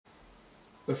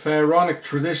The pharaonic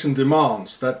tradition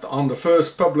demands that on the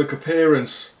first public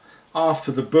appearance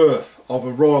after the birth of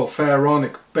a royal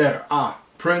pharaonic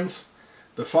prince,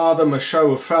 the father must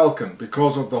show a falcon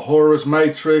because of the Horus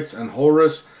matrix, and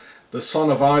Horus, the son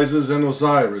of Isis and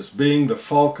Osiris, being the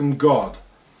falcon god.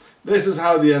 This is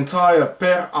how the entire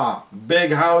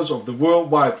big house of the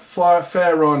worldwide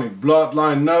pharaonic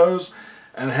bloodline knows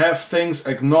and have things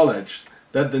acknowledged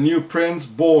that the new prince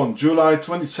born July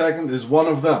 22nd is one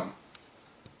of them.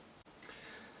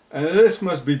 And this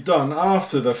must be done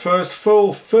after the first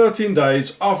full 13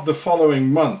 days of the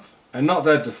following month, and not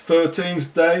at the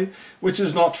 13th day, which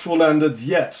is not full-ended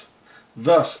yet,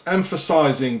 thus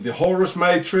emphasizing the Horus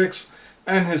matrix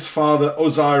and his father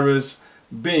Osiris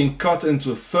being cut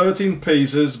into 13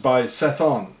 pieces by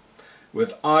Sethon,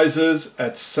 with Isis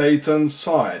at Satan's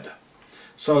side.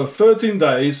 So 13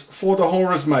 days for the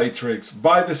Horus matrix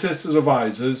by the sisters of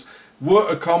Isis were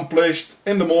accomplished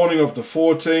in the morning of the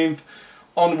 14th,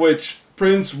 on which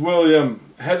Prince William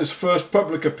had his first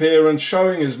public appearance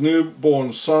showing his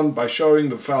newborn son by showing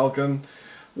the falcon,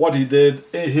 what he did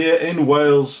here in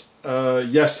Wales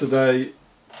yesterday,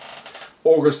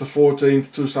 August the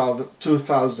 14th,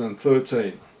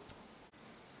 2013.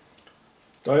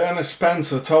 Diana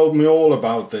Spencer told me all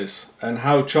about this and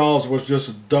how Charles was just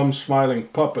a dumb smiling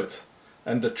puppet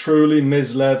and the truly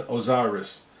misled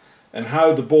Osiris, and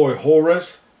how the boy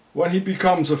Horus, when he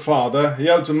becomes a father, he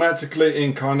automatically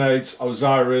incarnates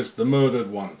Osiris, the murdered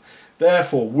one.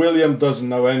 Therefore William doesn't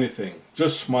know anything,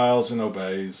 just smiles and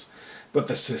obeys. But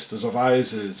the sisters of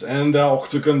Isis and the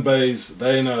Octagon Bays,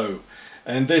 they know.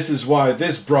 And this is why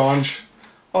this branch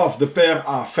of the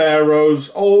pharaohs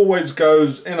always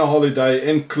goes in a holiday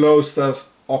in Klosters,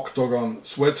 Octagon,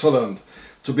 Switzerland,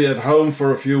 to be at home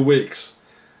for a few weeks.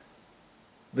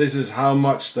 This is how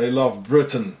much they love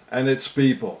Britain and its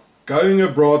people, going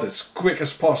abroad as quick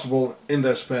as possible in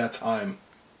their spare time.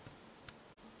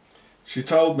 She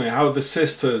told me how the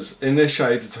sisters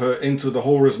initiated her into the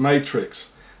Horus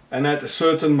matrix, and at a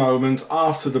certain moment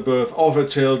after the birth of her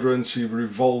children she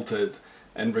revolted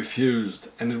and refused,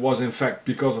 and it was in fact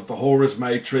because of the Horus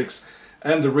matrix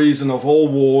and the reason of all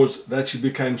wars that she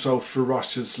became so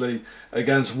ferociously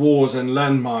against wars and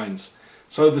landmines.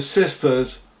 So the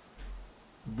sisters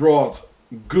brought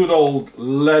good old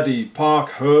Lady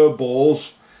Park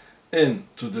Balls in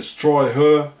to destroy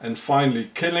her and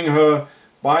finally killing her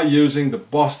by using the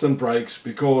Boston brakes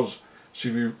because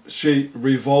she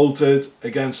revolted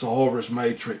against the Horus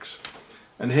matrix.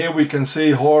 And here we can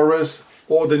see Horus,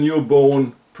 or the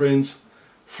newborn prince,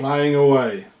 flying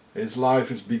away. His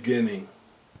life is beginning.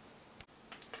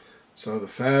 So the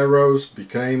pharaohs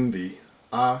became the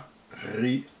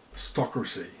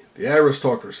aristocracy. The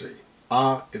aristocracy.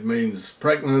 It means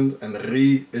pregnant, and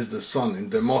Re is the sun in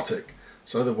demotic.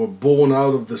 So they were born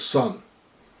out of the sun.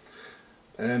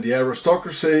 And the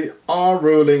aristocracy are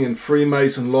ruling in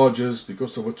Freemason lodges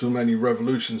because there were too many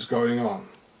revolutions going on.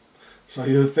 So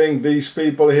you think these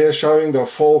people here showing their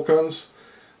falcons,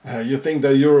 you think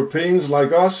they're Europeans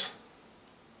like us?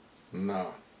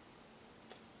 No.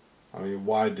 I mean,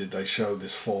 why did they show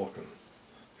this falcon?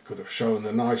 They could have shown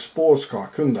a nice sports car,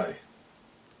 couldn't they?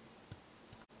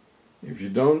 If you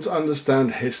don't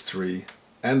understand history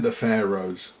and the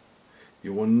pharaohs,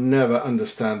 you will never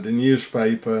understand the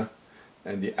newspaper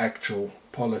and the actual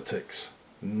politics.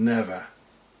 Never,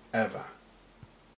 ever.